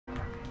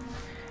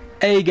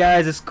Hey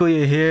guys, it's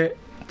Kuya here.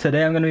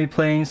 Today I'm gonna be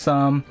playing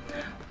some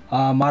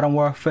Modern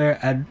Warfare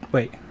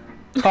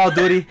Call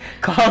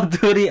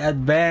of Duty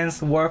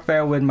Advanced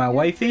Warfare with my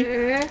wifey.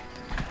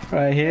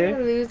 Right here.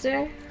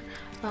 Loser.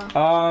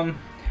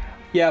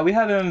 Yeah, we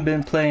haven't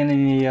been playing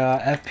any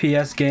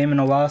FPS game in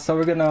a while, so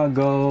we're gonna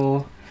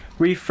go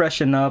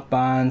refreshing up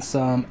on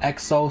some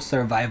EXO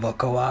survival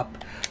co-op.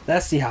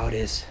 Let's see how it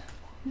is.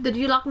 Did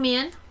you lock me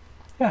in?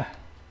 Yeah,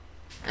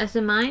 As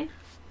in mine?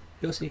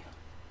 you'll see.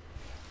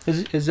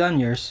 It's on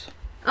yours.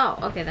 Oh,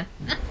 okay then.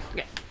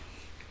 Okay.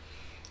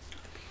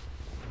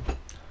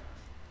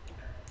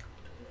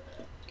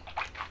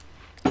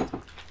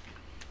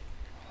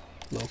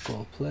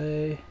 Local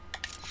play.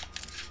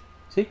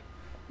 See?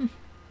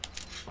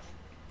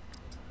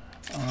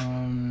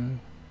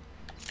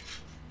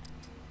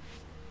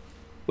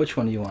 Which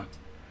one do you want?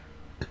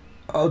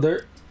 Oh,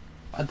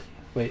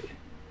 wait.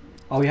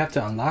 Oh, we have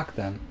to unlock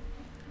them.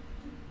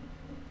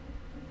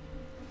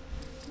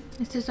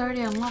 Is this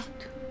already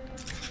unlocked?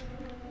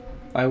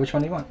 Alright, which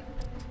one do you want?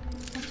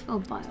 Let's go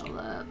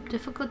Biolab.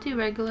 Difficulty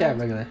regular. Yeah,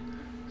 regular.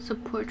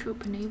 Support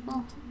troop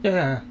enable.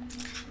 Yeah.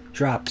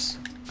 Drops.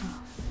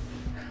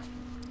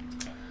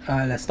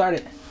 Alright, let's start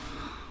it.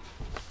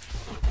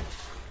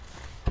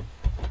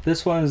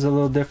 This one is a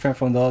little different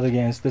from the other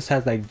games. This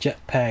has like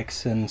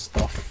jetpacks and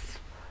stuff.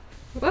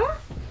 What?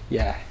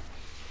 Yeah.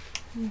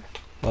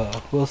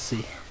 Well, we'll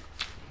see.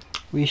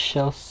 We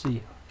shall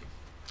see.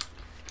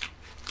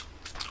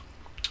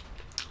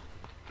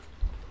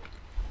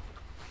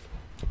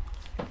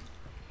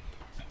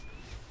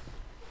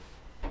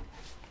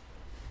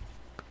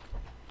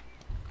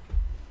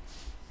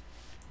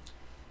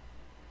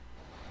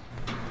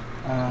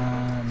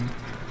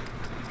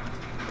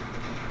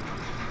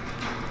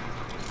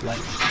 Like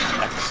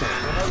EXO.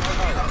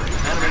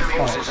 Enemy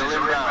forces are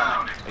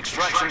inbound.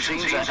 Extraction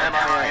teams are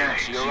MIA,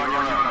 so you're on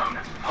your own.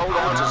 Hold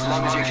out as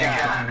long as you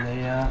can.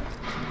 Layout.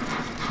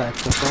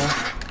 Tactical.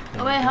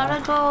 Oh wait, how do I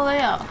go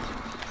layout?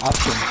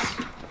 Options.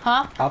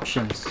 Huh?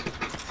 Options.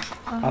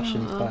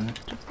 Options button.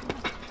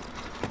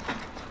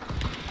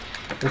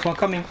 There's one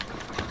coming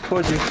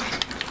towards you.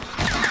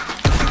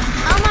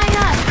 Oh my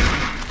god!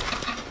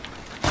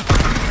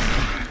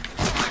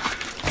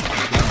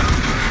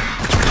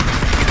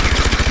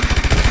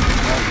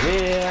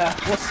 Yeah,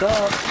 what's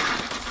up?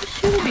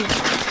 Shoot me.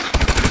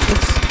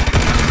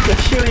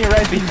 They're shooting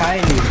right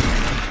behind you.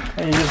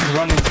 And you're just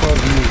running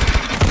towards me.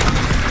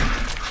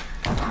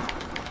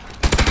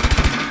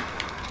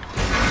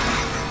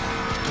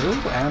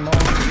 Ooh, ammo.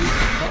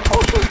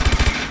 Oh, shoot.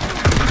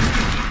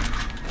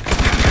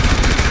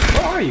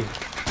 Where are you?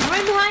 I'm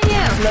right behind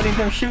you. Letting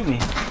them shoot me.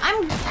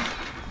 I'm...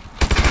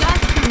 Got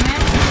you,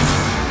 man.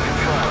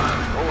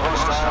 All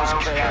hostiles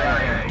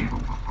KIA.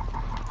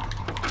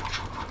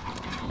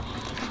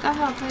 Got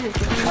how to play this.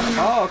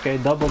 Oh, okay.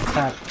 Double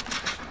tap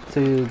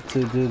to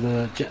do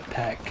the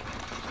jetpack.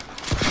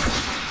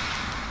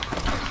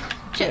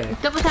 Okay.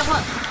 Double tap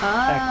what?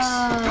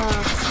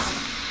 Oh.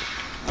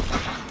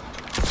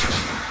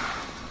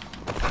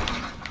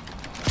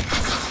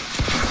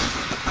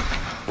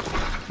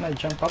 Can I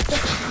jump up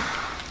there?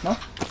 No?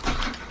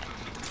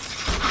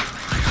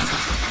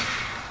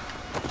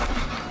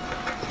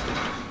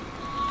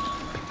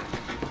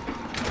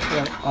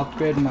 Gotta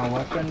upgrade my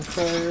weapon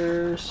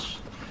first.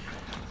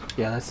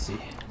 Yeah, let's see.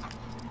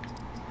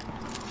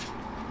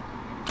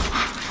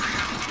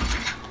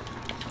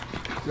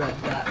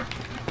 Red dot.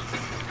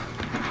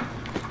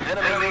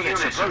 Enemy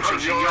units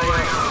approaching your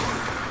AO.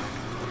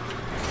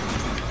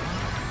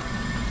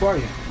 Where are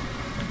you?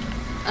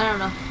 I don't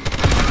know.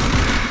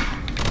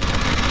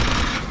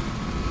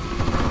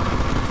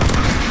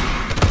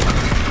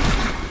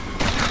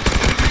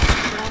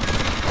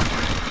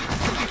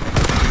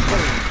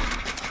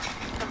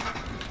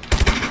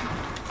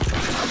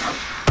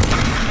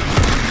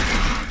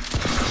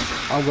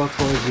 I'll go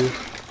towards you.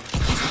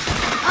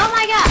 Oh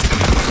my god!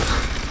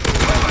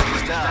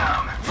 He's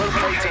down.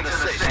 Locate and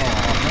assist. Oh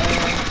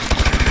man.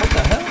 What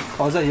the hell?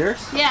 Oh, is that yours?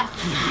 Yeah.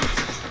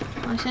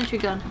 My sentry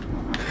gun.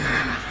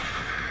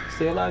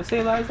 Stay alive, stay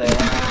alive, stay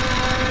alive.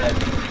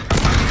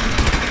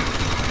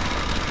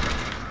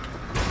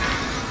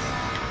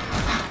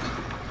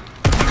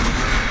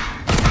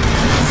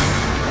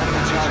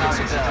 Enemy targets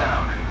are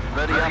down.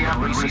 Ready up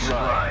and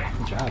resupply.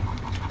 Good job.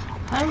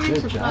 How do you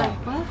Good resupply?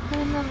 job. What?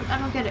 I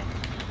don't get it.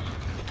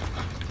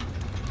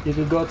 You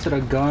can go to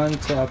the gun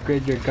to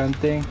upgrade your gun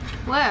thing.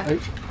 Where?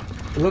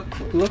 Look,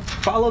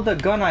 follow the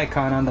gun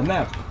icon on the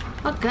map.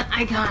 What gun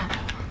icon?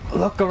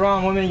 Look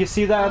around, woman, you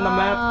see that on the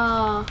map?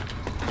 Oh.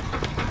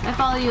 I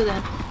follow you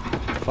then.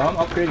 Well, I'm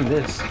upgrading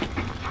this.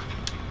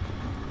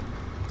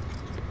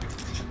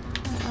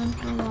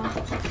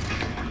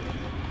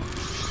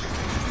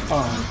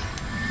 Oh.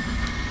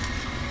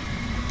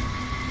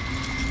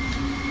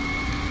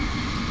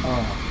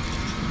 Oh.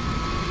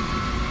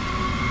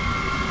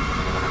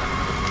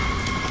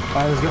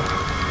 Alright, let's go.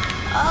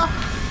 Oh.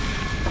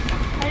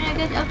 How did I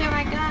get up there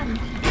my gun?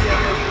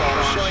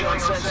 Showing on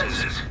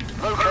sensors.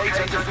 Locate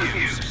and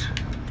defuse.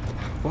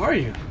 Who are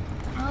you?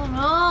 Oh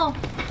no.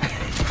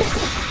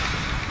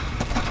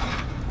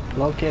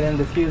 Locate and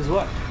defuse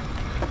what?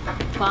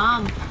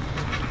 Bomb.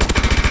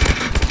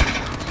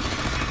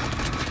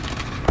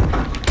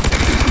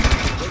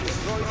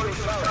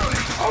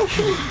 Oh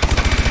shoot!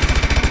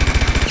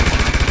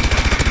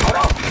 Oh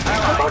no!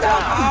 Oh,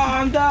 down. Oh,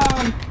 I'm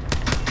down!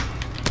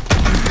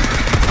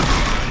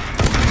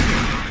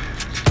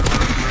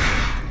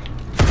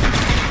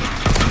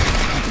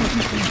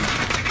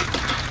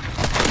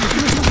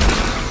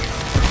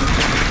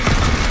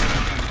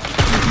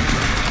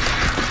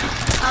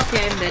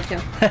 Okay, I'm dead too.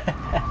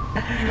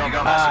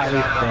 Ah,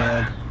 we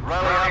failed.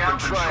 Rally up and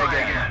try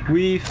again.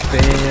 We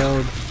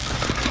failed.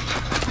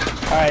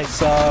 Alright,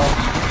 so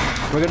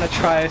we're gonna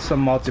try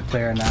some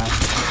multiplayer now.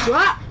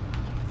 What?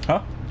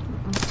 Huh?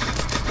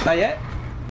 Not yet?